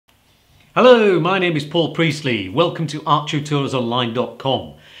Hello, my name is Paul Priestley. Welcome to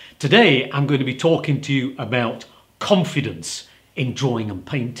arttutorialsonline.com. Today I'm going to be talking to you about confidence in drawing and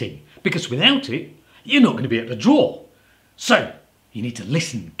painting, because without it you're not going to be able to draw. So you need to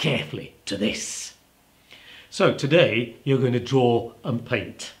listen carefully to this. So today you're going to draw and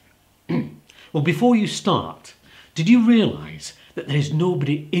paint. Well, before you start, did you realise that there is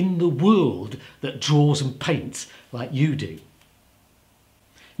nobody in the world that draws and paints like you do?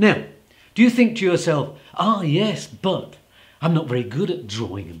 Now, do you think to yourself, yes, but I'm not very good at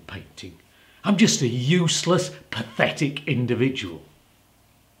drawing and painting. I'm just a useless, pathetic individual.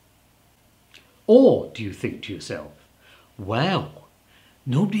 Or do you think to yourself, wow,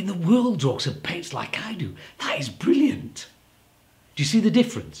 nobody in the world draws and paints like I do. That is brilliant. Do you see the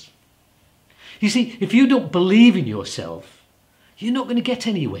difference? You see, if you don't believe in yourself, you're not going to get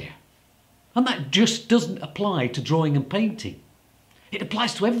anywhere. And that just doesn't apply to drawing and painting. It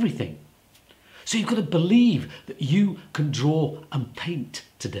applies to everything. So you've got to believe that you can draw and paint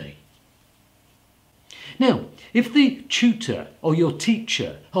today. Now, if the tutor or your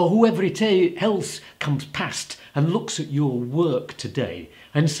teacher or whoever else comes past and looks at your work today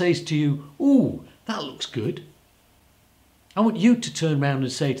and says to you, "Ooh, that looks good," I want you to turn around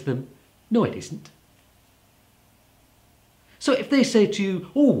and say to them, "No, it isn't." So if they say to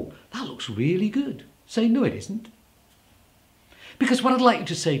you, "Oh, that looks really good," say, "No, it isn't." Because what I'd like you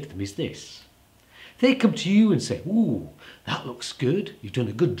to say to them is this. They come to you and say, "Ooh, that looks good. You've done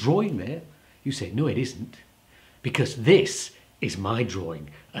a good drawing there." You say, "No, it isn't. Because this is my drawing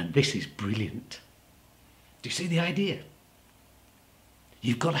and this is brilliant." Do you see the idea?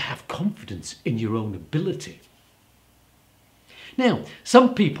 You've got to have confidence in your own ability. Now,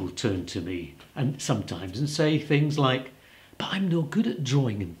 some people turn to me and sometimes and say things like, "But I'm no good at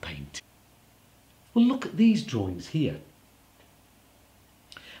drawing and painting." Well, look at these drawings here.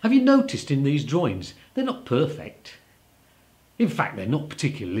 Have you noticed in these drawings, they're not perfect. In fact, they're not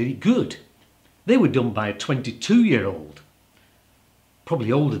particularly good. They were done by a 22-year-old,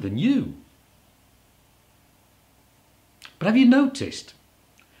 probably older than you. But have you noticed,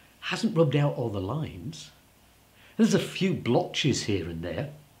 hasn't rubbed out all the lines. There's a few blotches here and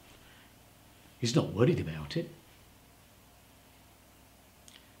there. He's not worried about it.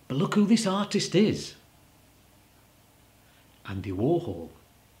 But look who this artist is. Andy Warhol.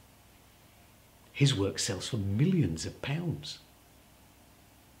 His work sells for millions of pounds.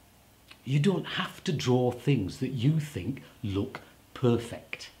 You don't have to draw things that you think look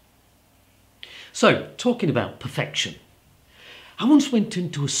perfect. So, talking about perfection. I once went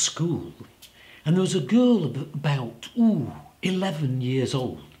into a school and there was a girl of about 11 years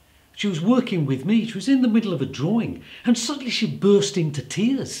old. She was working with me. She was in the middle of a drawing and suddenly she burst into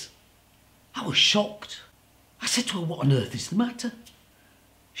tears. I was shocked. I said to her, "What on earth is the matter?"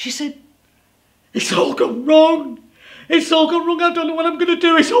 She said, "It's all gone wrong. It's all gone wrong. I don't know what I'm going to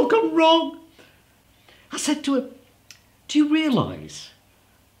do. It's all gone wrong." I said to her, "Do you realise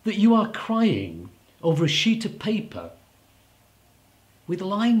that you are crying over a sheet of paper with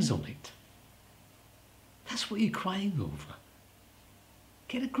lines on it? That's what you're crying over.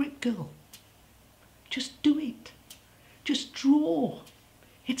 Get a grip, girl. Just do it. Just draw.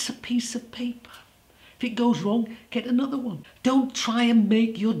 It's a piece of paper. If it goes wrong, get another one. Don't try and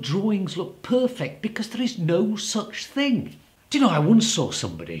make your drawings look perfect because there is no such thing." Do you know, I once saw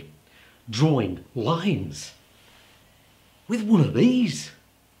somebody drawing lines with one of these.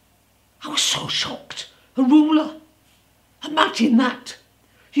 I was so shocked. A ruler. Imagine that.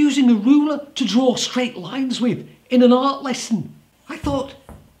 Using a ruler to draw straight lines with in an art lesson. I thought,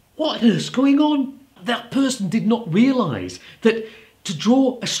 what on earth's going on? That person did not realise that to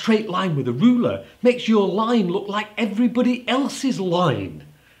draw a straight line with a ruler makes your line look like everybody else's line.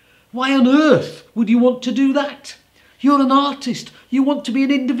 Why on earth would you want to do that? You're an artist. You want to be an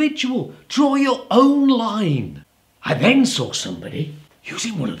individual. Draw your own line. I then saw somebody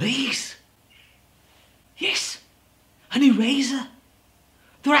using one of these. Yes, an eraser.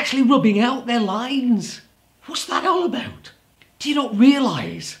 They're actually rubbing out their lines. What's that all about? Do you not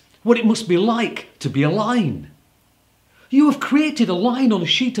realise what it must be like to be a line? You have created a line on a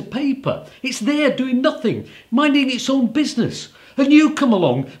sheet of paper. It's there doing nothing, minding its own business. And you come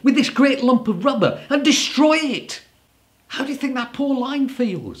along with this great lump of rubber and destroy it. How do you think that poor line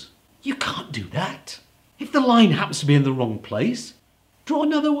feels? You can't do that. If the line happens to be in the wrong place, draw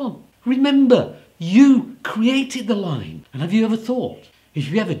another one. Remember, you created the line. And have you ever thought, if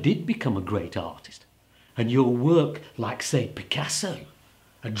you ever did become a great artist, and your work, like say Picasso,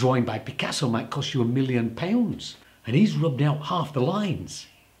 a drawing by Picasso might cost you £1 million, and he's rubbed out half the lines,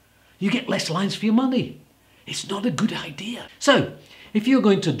 you get less lines for your money. It's not a good idea. So, if you're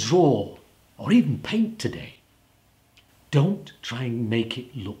going to draw or even paint today, don't try and make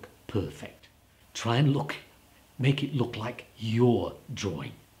it look perfect. Try and make it look like your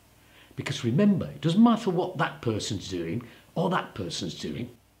drawing. Because remember, it doesn't matter what that person's doing or that person's doing.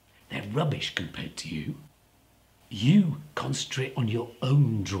 They're rubbish compared to you. You concentrate on your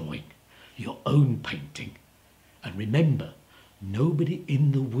own drawing, your own painting. And remember, nobody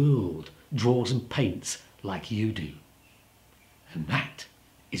in the world draws and paints like you do. And that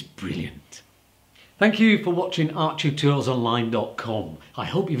is brilliant. Thank you for watching arttutorialsonline.com. I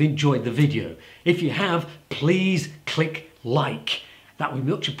hope you've enjoyed the video. If you have, please click like. That would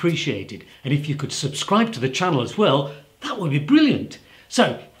be much appreciated. And if you could subscribe to the channel as well, that would be brilliant.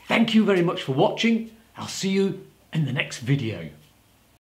 So, thank you very much for watching. I'll see you in the next video.